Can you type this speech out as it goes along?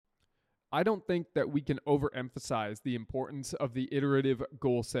I don't think that we can overemphasize the importance of the iterative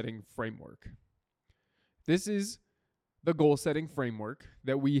goal setting framework. This is the goal setting framework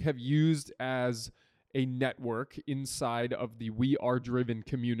that we have used as a network inside of the We Are Driven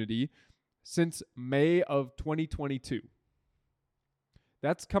community since May of 2022.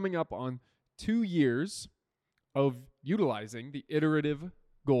 That's coming up on 2 years of utilizing the iterative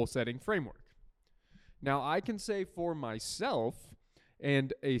goal setting framework. Now, I can say for myself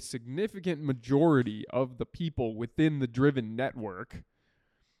and a significant majority of the people within the Driven network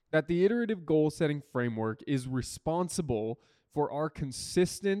that the iterative goal setting framework is responsible for our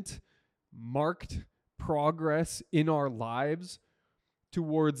consistent, marked progress in our lives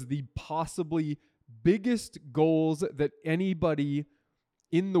towards the possibly biggest goals that anybody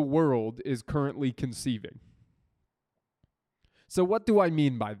in the world is currently conceiving. So what do I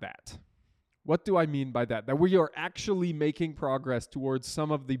mean by that? What do I mean by that? That we are actually making progress towards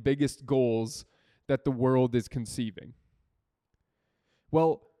some of the biggest goals that the world is conceiving.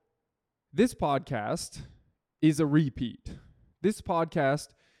 Well, this podcast is a repeat. This podcast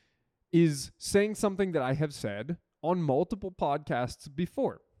is saying something that I have said on multiple podcasts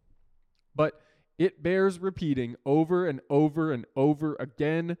before, but it bears repeating over and over and over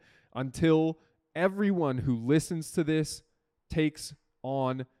again until everyone who listens to this takes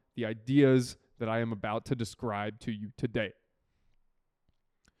on the ideas that I am about to describe to you today.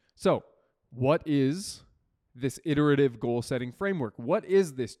 So, what is this iterative goal setting framework? What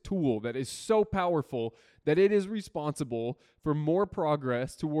is this tool that is so powerful that it is responsible for more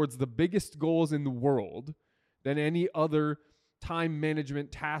progress towards the biggest goals in the world than any other time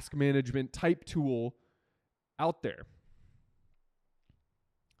management, task management type tool out there?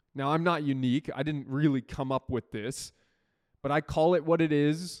 Now, I'm not unique. I didn't really come up with this, but I call it what it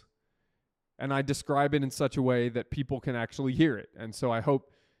is, and I describe it in such a way that people can actually hear it. And so I hope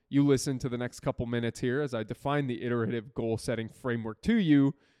you listen to the next couple minutes here as I define the iterative goal setting framework to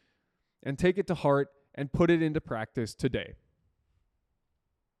you and take it to heart and put it into practice today.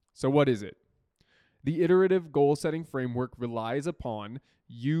 So what is it? The iterative goal setting framework relies upon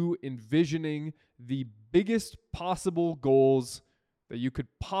you envisioning the biggest possible goals that you could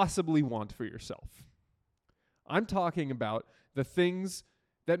possibly want for yourself. I'm talking about the things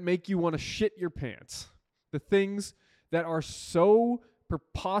that make you want to shit your pants, the things that are so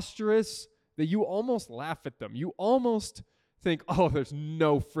preposterous that you almost laugh at them. You almost think, oh, there's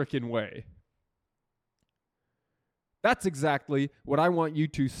no freaking way. That's exactly what I want you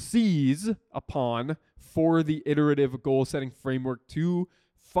to seize upon for the iterative goal setting framework to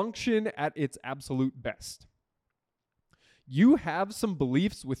function at its absolute best. You have some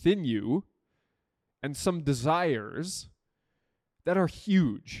beliefs within you and some desires that are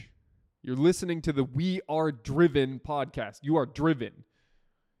huge. You're listening to the We Are Driven podcast. You are driven.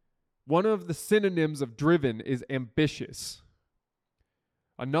 One of the synonyms of driven is ambitious.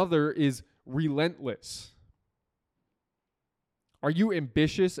 Another is relentless. Are you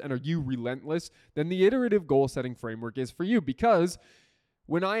ambitious and are you relentless? Then the iterative goal setting framework is for you, because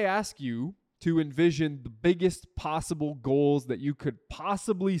when I ask you to envision the biggest possible goals that you could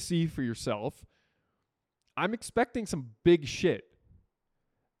possibly see for yourself, I'm expecting some big shit.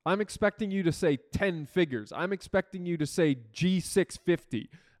 I'm expecting you to say 10 figures. I'm expecting you to say G650.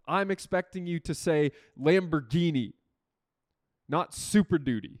 I'm expecting you to say Lamborghini, not Super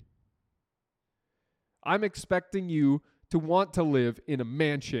Duty. I'm expecting you to want to live in a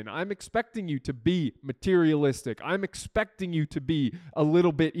mansion. I'm expecting you to be materialistic. I'm expecting you to be a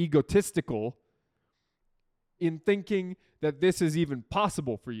little bit egotistical in thinking that this is even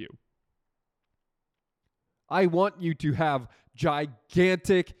possible for you. I want you to have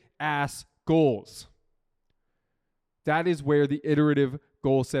gigantic ass goals. That is where the iterative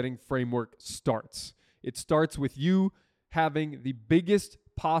goal setting framework starts. It starts with you having the biggest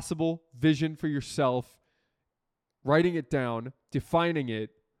possible vision for yourself, writing it down, defining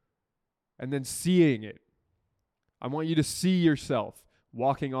it, and then seeing it. I want you to see yourself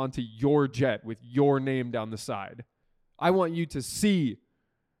walking onto your jet with your name down the side. I want you to see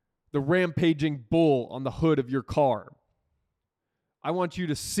the rampaging bull on the hood of your car. I want you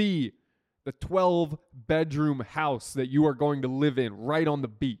to see the 12-bedroom house that you are going to live in right on the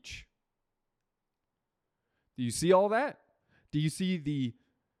beach. Do you see all that? Do you see the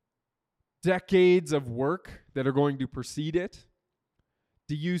decades of work that are going to precede it?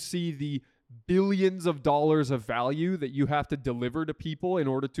 Do you see the billions of dollars of value that you have to deliver to people in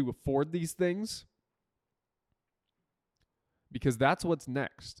order to afford these things? Because that's what's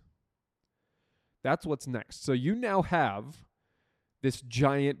next. That's what's next. So you now have this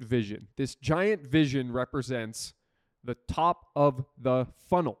giant vision. This giant vision represents the top of the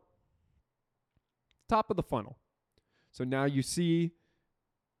funnel. top of the funnel. So now you see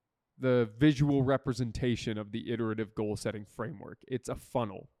the visual representation of the iterative goal setting framework. It's a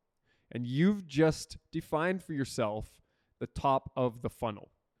funnel. And you've just defined for yourself the top of the funnel.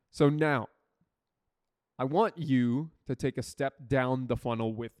 So now, I want you to take a step down the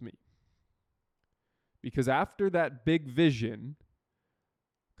funnel with me. Because after that big vision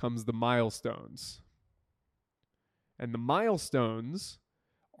comes the milestones. And the milestones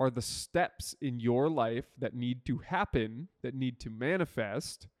are the steps in your life that need to happen, that need to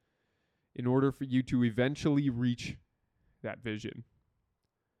manifest in order for you to eventually reach that vision.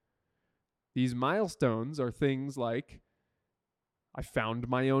 These milestones are things like, I found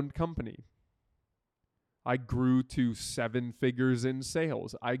my own company. I grew to 7 figures in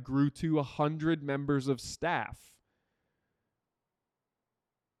sales. I grew to 100 members of staff.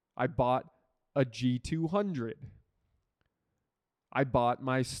 I bought a G200. I bought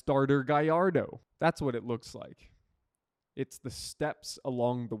my starter Gallardo. That's what it looks like. It's the steps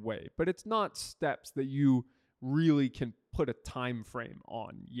along the way, but it's not steps that you really can put a time frame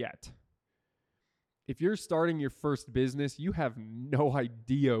on yet. If you're starting your first business, you have no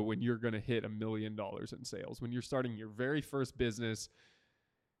idea when you're going to hit $1 million in sales. When you're starting your very first business,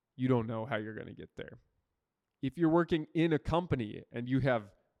 you don't know how you're going to get there. If you're working in a company and you have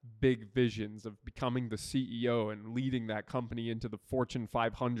big visions of becoming the CEO and leading that company into the Fortune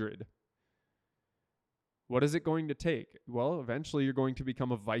 500, what is it going to take? Well, eventually you're going to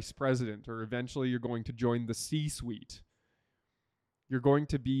become a vice president, or eventually you're going to join the C-suite. You're going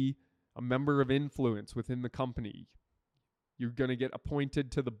to be a member of influence within the company. You're going to get appointed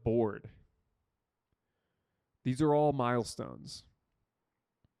to the board. These are all milestones.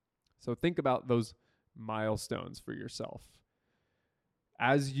 So think about those milestones for yourself.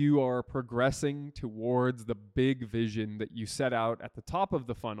 As you are progressing towards the big vision that you set out at the top of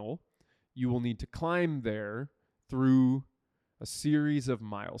the funnel, you will need to climb there through a series of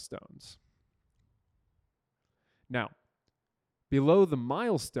milestones. Now, below the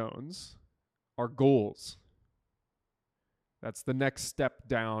milestones are goals. That's the next step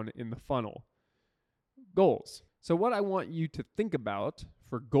down in the funnel. Goals. So what I want you to think about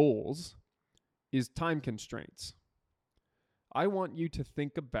for goals is time constraints. I want you to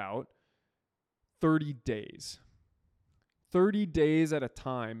think about 30 days. 30 days at a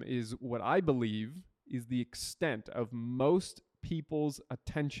time is what I believe is the extent of most people's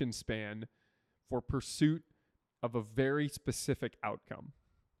attention span for pursuit of a very specific outcome.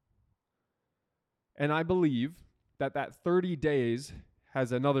 And I believe that 30 days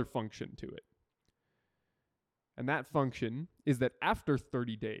has another function to it. And that function is that after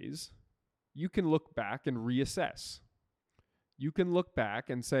 30 days, you can look back and reassess. You can look back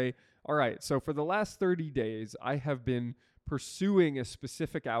and say, all right, so for the last 30 days, I have been pursuing a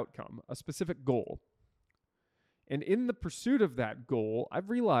specific outcome, a specific goal. And in the pursuit of that goal, I've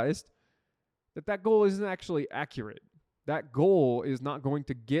realized that goal isn't actually accurate. That goal is not going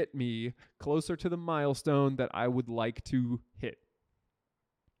to get me closer to the milestone that I would like to hit.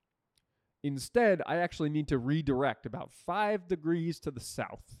 Instead, I actually need to redirect about 5 degrees to the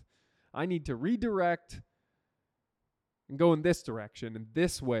south. I need to redirect and go in this direction, and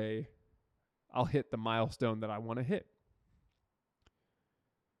this way, I'll hit the milestone that I want to hit.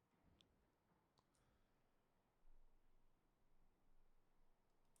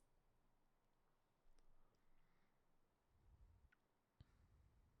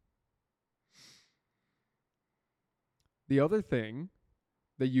 The other thing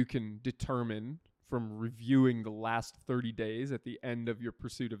that you can determine from reviewing the last 30 days at the end of your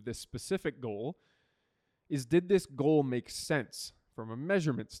pursuit of this specific goal is, did this goal make sense from a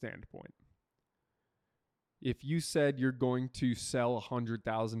measurement standpoint? If you said you're going to sell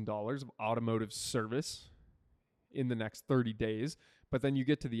 $100,000 of automotive service in the next 30 days, but then you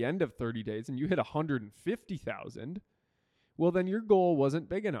get to the end of 30 days and you hit $150,000, well, then your goal wasn't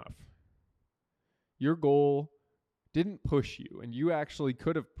big enough. Your goal didn't push you, and you actually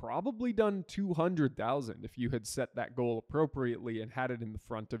could have probably done 200,000 if you had set that goal appropriately and had it in the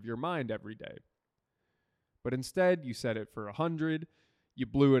front of your mind every day. But instead, you set it for 100, you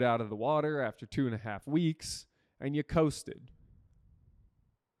blew it out of the water after 2.5 weeks, and you coasted.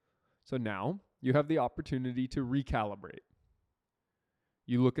 So now you have the opportunity to recalibrate.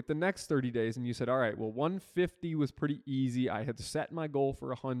 You look at the next 30 days and you said, all right, well, 150 was pretty easy. I had set my goal for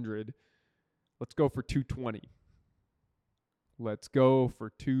 100. Let's go for 220. Let's go for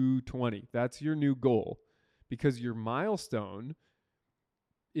 220. That's your new goal, because your milestone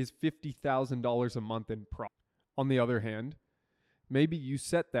is $50,000 a month in profit. On the other hand, maybe you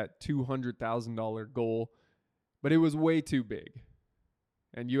set that $200,000 goal, but it was way too big.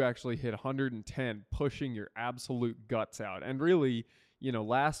 and you actually hit 110, pushing your absolute guts out. And really,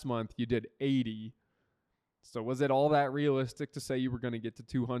 last month you did 80. So was it all that realistic to say you were going to get to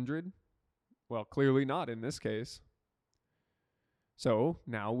 200? Well, clearly not in this case. So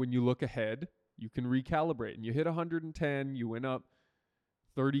now when you look ahead, you can recalibrate, and you hit 110, you went up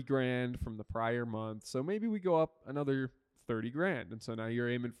 30 grand from the prior month. So maybe we go up another 30 grand. And so now you're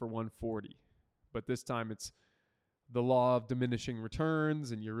aiming for 140. But this time it's the law of diminishing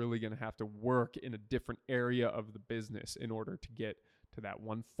returns, and you're really going to have to work in a different area of the business in order to get to that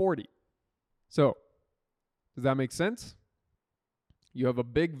 140. So, does that make sense? You have a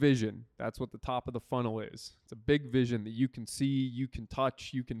big vision. That's what the top of the funnel is. It's a big vision that you can see, you can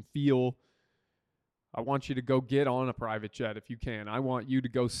touch, you can feel. I want you to go get on a private jet if you can. I want you to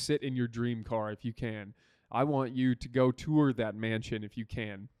go sit in your dream car if you can. I want you to go tour that mansion if you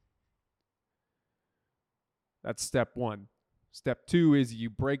can. That's step one. Step two is you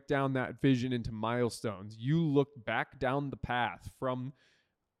break down that vision into milestones. You look back down the path from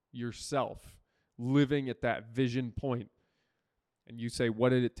yourself, living at that vision point, and you say, what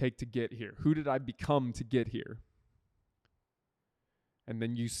did it take to get here? Who did I become to get here? And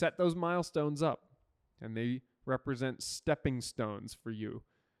then you set those milestones up, and they represent stepping stones for you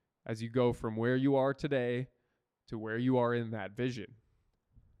as you go from where you are today to where you are in that vision.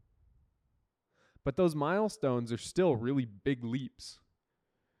 But those milestones are still really big leaps.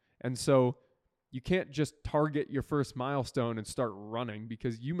 And so you can't just target your first milestone and start running,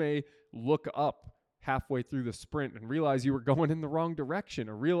 because you may look up halfway through the sprint and realize you were going in the wrong direction,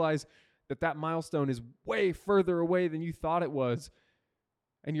 or realize that that milestone is way further away than you thought it was,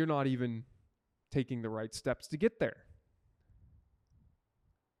 and you're not even taking the right steps to get there.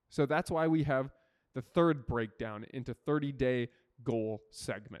 So that's why we have the third breakdown into 30-day goal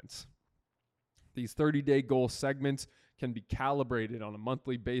segments. These 30-day goal segments can be calibrated on a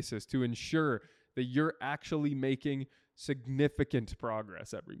monthly basis to ensure that you're actually making significant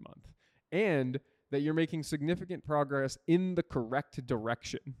progress every month, and that you're making significant progress in the correct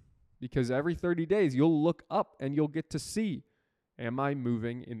direction. Because every 30 days, you'll look up and you'll get to see, am I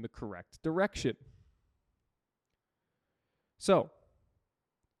moving in the correct direction? So,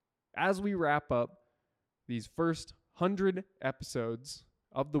 as we wrap up these first 100 episodes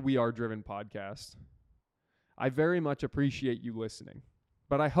of the We Are Driven podcast, I very much appreciate you listening.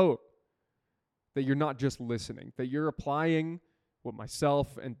 But I hope that you're not just listening, that you're applying what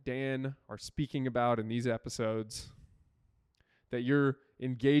myself and Dan are speaking about in these episodes, that you're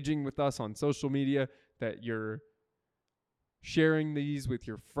engaging with us on social media, that you're sharing these with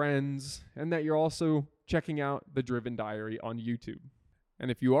your friends, and that you're also checking out the Driven Diary on YouTube. And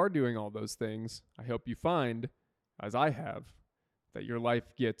if you are doing all those things, I hope you find, as I have, that your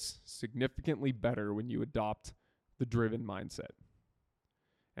life gets significantly better when you adopt the driven mindset.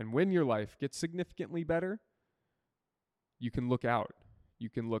 And when your life gets significantly better, you can look out, you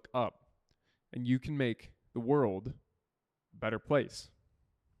can look up, and you can make the world a better place.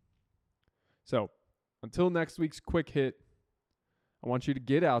 So, until next week's quick hit, I want you to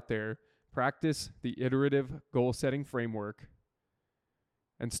get out there, practice the iterative goal-setting framework,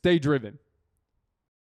 and stay driven.